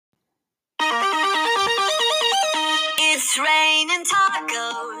It's raining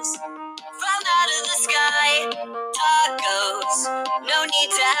tacos from out of the sky. Tacos, no need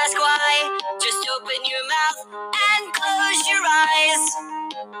to ask why. Just open your mouth and close your eyes.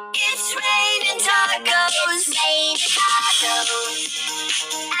 It's raining tacos. It's raining tacos.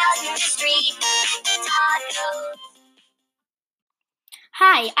 Out in the street, tacos.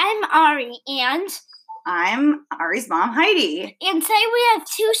 Hi, I'm Ari, and I'm Ari's mom, Heidi. And today we have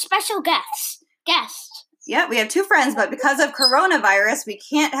two special guests. Yeah, we have two friends, but because of coronavirus, we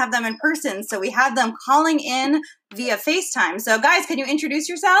can't have them in person, so we have them calling in via FaceTime. So, guys, can you introduce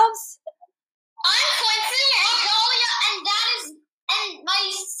yourselves? I'm Quincy and Dhalia, and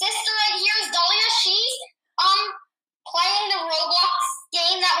my sister right here is Dhalia. She's playing the Roblox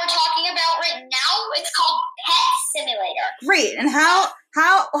game that we're talking about right now. It's called Pet Simulator. Great. And how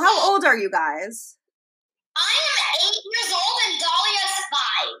old are you guys? I am 8 years old and Dhalia's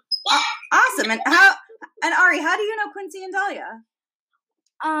 5. Yeah. Awesome. And Ari, how do you know Quincy and Dhalia?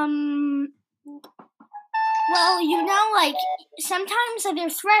 Well, sometimes they're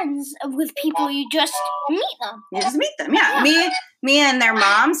friends with people, you just meet them. You just meet them, yeah. Me and their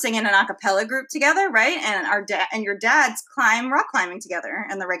mom sing in an a cappella group together, right? And your dads climb rock climbing together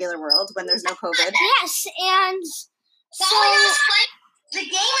in the regular world when there's no COVID. Yes, and Dhalia's playing. The game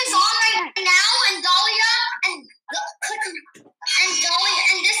is on right now, and Dhalia and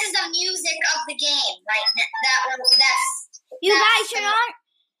this is the music of the game right now. You guys are on.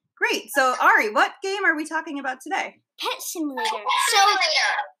 Great. So, Ari, what game are we talking about today? Pet Simulator.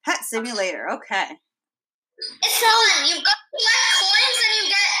 Pet Simulator. Okay. It's fun. You collect coins and you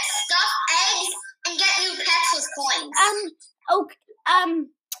get stuffed eggs and get new pets with coins.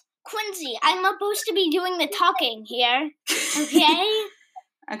 Quincy, I'm supposed to be doing the talking here. Okay.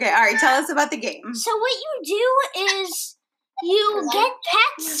 Okay, Ari, tell us about the game. So what you do is you get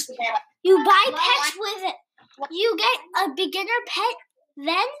pets. You buy pets with it. You get a beginner pet.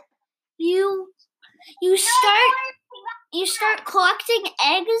 Then you start collecting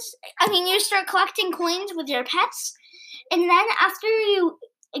eggs. You start collecting coins with your pets, and then after you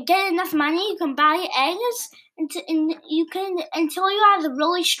get enough money, you can buy eggs, and you can until you have a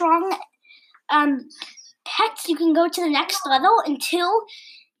really strong pets. You can go to the next level until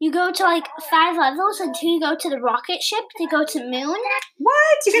you go to 5 levels until you go to the rocket ship to go to the moon.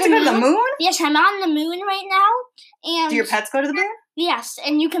 What? You get to go to the moon? Yes, I'm on the moon right now. And do your pets go to the moon? Yes,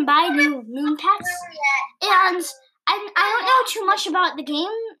 and you can buy new moon pets. And I don't know too much about the game.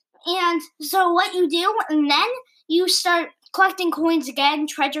 And so what you do, and then you start collecting coins again,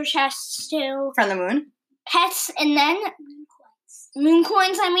 treasure chests too. From the moon? Pets, and then moon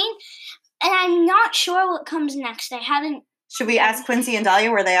coins, And I'm not sure what comes next. I haven't. Should we ask Quincy and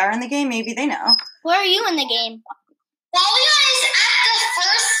Dhalia where they are in the game? Maybe they know. Where are you in the game? Dhalia is at the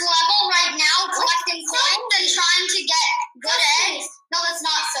first level right now, collecting coins and trying to get good eggs. No, that's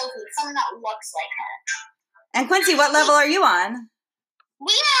not Sophie. Something that looks like her. And Quincy, what level are you on?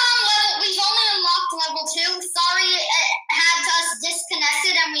 We've only unlocked level 2. Sorry, it had us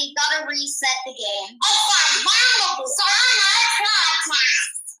disconnected and we gotta reset the game.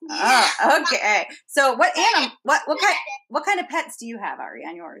 Oh, okay. So what kind of pets do you have, Ari,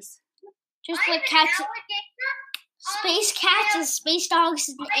 on yours? Just like cats. Space cats and space dogs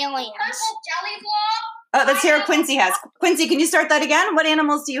and aliens. Oh, let's hear what Quincy has. Quincy, can you start that again? What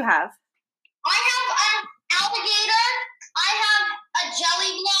animals do you have? I have an alligator. I have a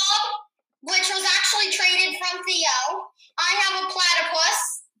jelly blob, which was actually traded from Theo. I have a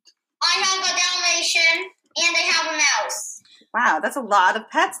platypus. I have a Dalmatian, and I have a mouse. Wow, that's a lot of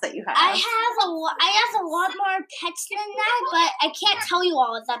pets that you have. I have a lot more pets than that, but I can't tell you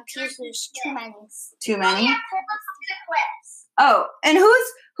all of them because there's too many. Too many? Oh, and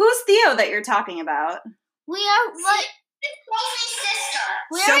who's Theo that you're talking about? Sophie's sister.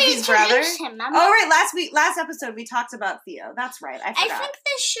 Sophie's brother? Him. Oh, right. Last episode we talked about Theo. That's right. I forgot. I think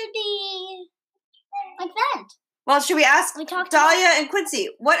this should be like that. Well, should we ask Dhalia and Quincy,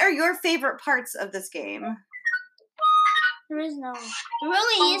 what are your favorite parts of this game? There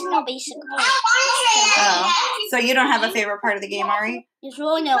really is no basic part. Oh, so you don't have a favorite part of the game, Ari? There's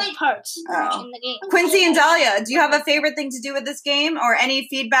really no parts in the game. Quincy and Dhalia, do you have a favorite thing to do with this game, or any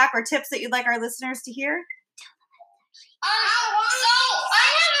feedback or tips that you'd like our listeners to hear? So I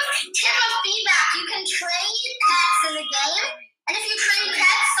have a tip of feedback. You can trade pets in the game, and if you trade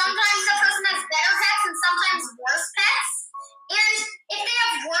pets, sometimes the person has better pets and sometimes worse pets. And if they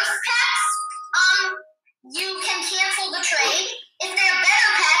have worse pets, you can cancel the trade. If they have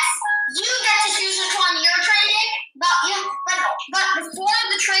better pets, you get to choose which one you're trading. But before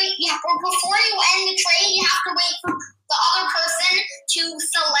the trade, before you end the trade, you have to wait for the other person to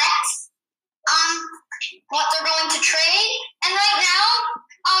select what they're going to trade. And right now,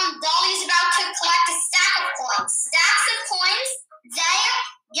 Dolly's about to collect a stack of coins. Stacks of coins, they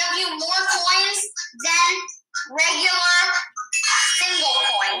give you more coins than regular single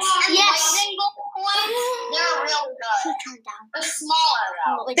coins. And Yes. the single coins, they're really good. They're smaller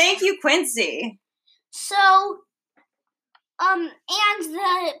though. Thank you, Quincy. So, and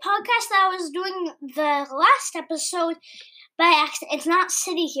the podcast that I was doing the last episode by accident, it's not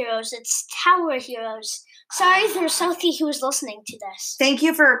City Heroes, it's Tower Heroes. Sorry for Sophie who was listening to this. Thank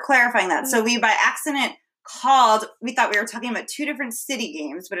you for clarifying that. So we, by accident, we thought we were talking about two different city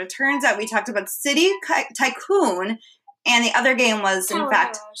games, but it turns out we talked about City Tycoon, and the other game was, in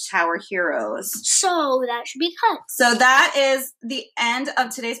fact, Tower Heroes. So that should be cut. So that is the end of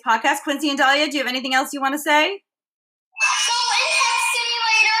today's podcast. Quincy and Dhalia, do you have anything else you want to say? So in Pet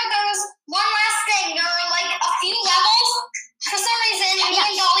Simulator, there was one last thing. There were like a few levels. For some reason, me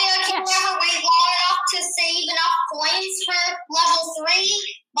and Dhalia can never wait long enough to save enough coins for level 3,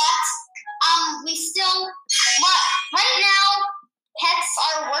 but we still, right now, Pets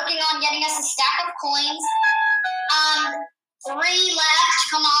are working on getting us a stack of coins. 3 left,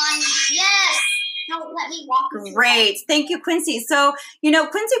 come on, yes! No, let me walk with you. Great. Thank you, Quincy. So,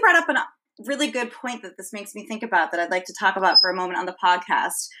 Quincy brought up a really good point that this makes me think about that I'd like to talk about for a moment on the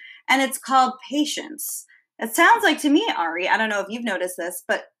podcast, and it's called patience. It sounds like to me, Ari, I don't know if you've noticed this,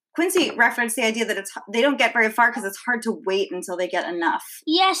 but Quincy referenced the idea that they don't get very far because it's hard to wait until they get enough.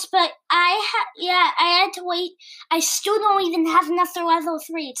 Yes, but I had to wait. I still don't even have enough for level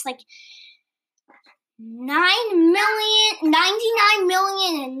 3. It's like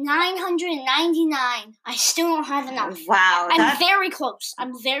 99,999,999. I still don't have enough. Wow. I'm very close.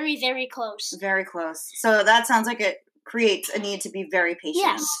 I'm very, very close. Very close. So that sounds like it creates a need to be very patient.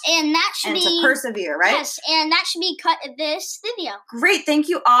 Yes, and that should be... to persevere, right? Yes, and that should be cut in this video. Great. Thank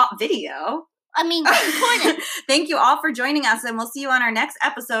you all. Video? I mean, recorded. Thank you all for joining us, and we'll see you on our next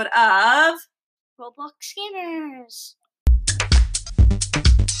episode of... Roblox Gamers.